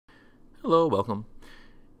Hello, welcome.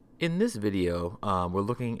 In this video, we're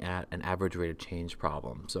looking at an average rate of change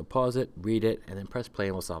problem. So pause it, read it, and then press play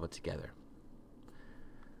and we'll solve it together.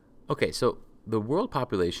 Okay, so the world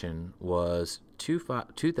population was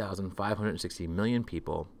 2,560 million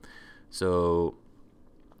people. So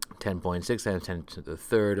 10.6 times 10 to the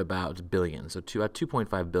third about billion. So about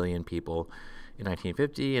 2.5 billion people in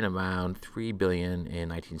 1950 and around 3 billion in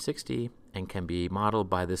 1960, and can be modeled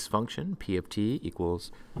by this function, P of t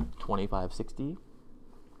equals 2560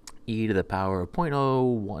 e to the power of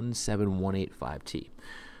 0.017185t.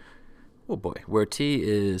 Oh boy, where t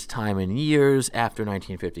is time in years after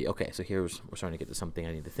 1950. Okay, so we're starting to get to something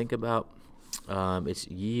I need to think about. It's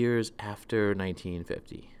years after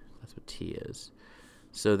 1950. That's what t is.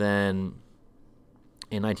 So then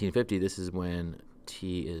in 1950, this is when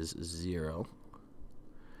t is 0.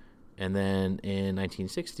 And then in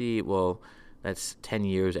 1960, well, that's 10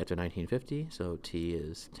 years after 1950, so t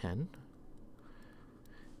is 10.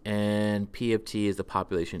 And P of t is the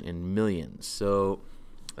population in millions. So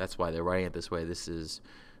that's why they're writing it this way. This is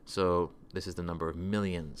the number of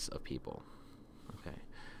millions of people. Okay.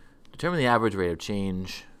 Determine the average rate of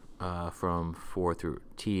change from 4 through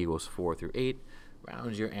t equals 4 through 8.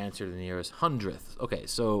 Round your answer to the nearest hundredth. Okay,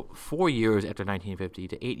 so 4 years after 1950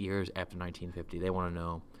 to 8 years after 1950. They want to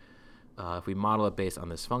know if we model it based on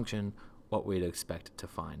this function, what we'd expect to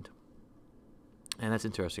find. And that's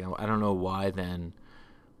interesting. I don't know why then.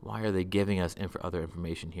 Why are they giving us other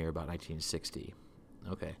information here about 1960?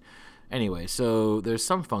 Okay. Anyway, so there's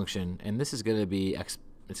some function, and this is going to be an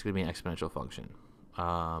exponential function,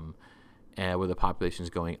 and where the population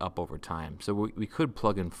is going up over time. So we could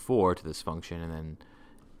plug in 4 to this function and then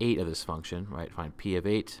 8 of this function, right? Find P of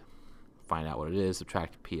 8, find out what it is,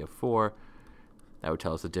 subtract P of 4. That would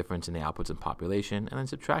tell us the difference in the outputs and population, and then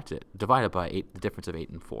subtract it, divide it by 8, the difference of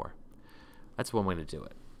 8 and 4. That's one way to do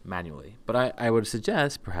it, manually. But I would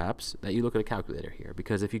suggest, perhaps, that you look at a calculator here,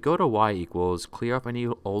 because if you go to y equals, clear up any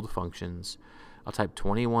old functions, I'll type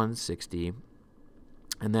 2160,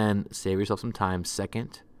 and then save yourself some time,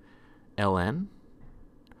 second ln.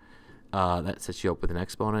 That sets you up with an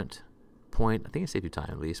exponent. I think it saved you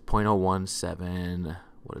time at least. 0.017,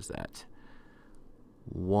 what is that?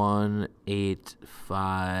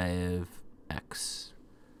 185x.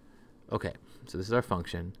 Okay, so this is our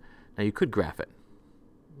function. Now you could graph it,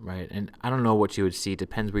 right? And I don't know what you would see. It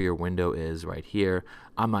depends where your window is right here.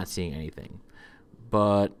 I'm not seeing anything.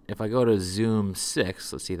 But if I go to zoom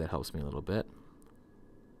 6, let's see if that helps me a little bit.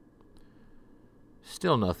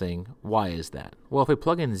 Still nothing. Why is that? Well, if we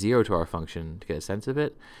plug in 0 to our function to get a sense of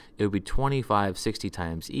it, it would be 2560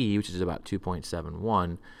 times e, which is about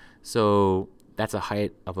 2.71. So that's a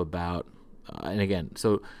height of about, and again,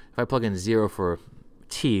 so if I plug in 0 for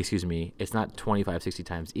t, it's not 2560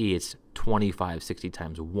 times e, it's 2560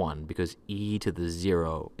 times 1, because e to the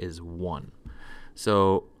 0 is 1.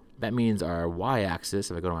 So that means our y-axis,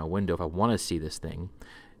 if I go to my window, if I want to see this thing,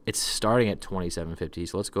 it's starting at 2750,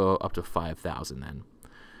 so let's go up to 5,000 then.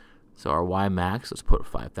 So our y max, let's put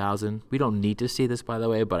 5,000. We don't need to see this, by the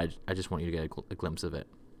way, but I just want you to get a glimpse of it.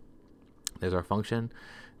 There's our function.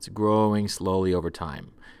 It's growing slowly over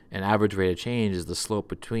time. An average rate of change is the slope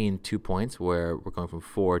between 2 points where we're going from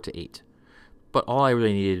 4 to 8. But all I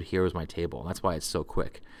really needed here was my table, and that's why it's so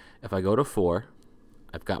quick. If I go to 4,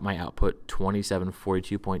 I've got my output,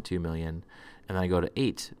 2742.2 million, and then I go to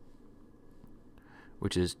 8,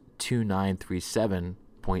 which is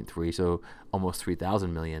 2937.3, so almost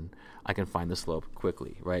 3,000 million, I can find the slope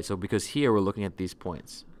quickly, right? So because here we're looking at these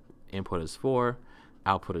points. Input is 4,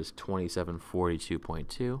 output is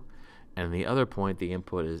 2742.2, and the other point, the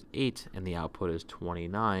input is 8, and the output is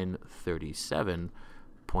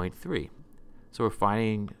 2937.3. So we're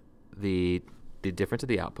finding the difference of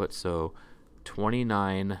the output, so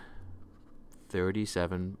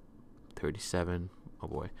 2937, oh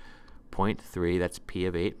boy, 0.3, that's P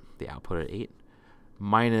of 8, the output at 8,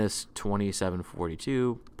 minus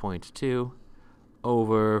 2742.2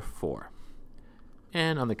 over 4.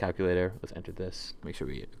 And on the calculator, let's enter this. Make sure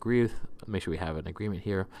we have an agreement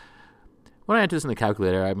here. When I enter this in the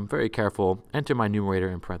calculator, I'm very careful. Enter my numerator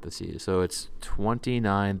in parentheses. So it's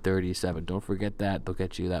 2937. Don't forget that. They'll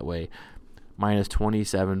get you that way. Minus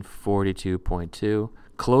 2742.2.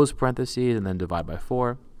 Close parentheses and then divide by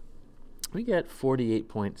 4. We get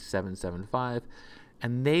 48.775.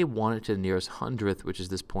 And they want it to the nearest hundredth, which is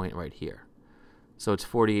this point right here. So it's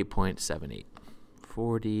 48.78.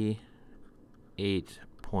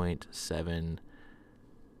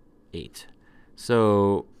 48.78.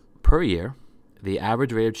 So per year, the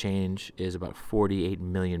average rate of change is about 48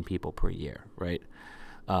 million people per year, right?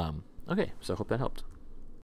 Okay, so I hope that helped.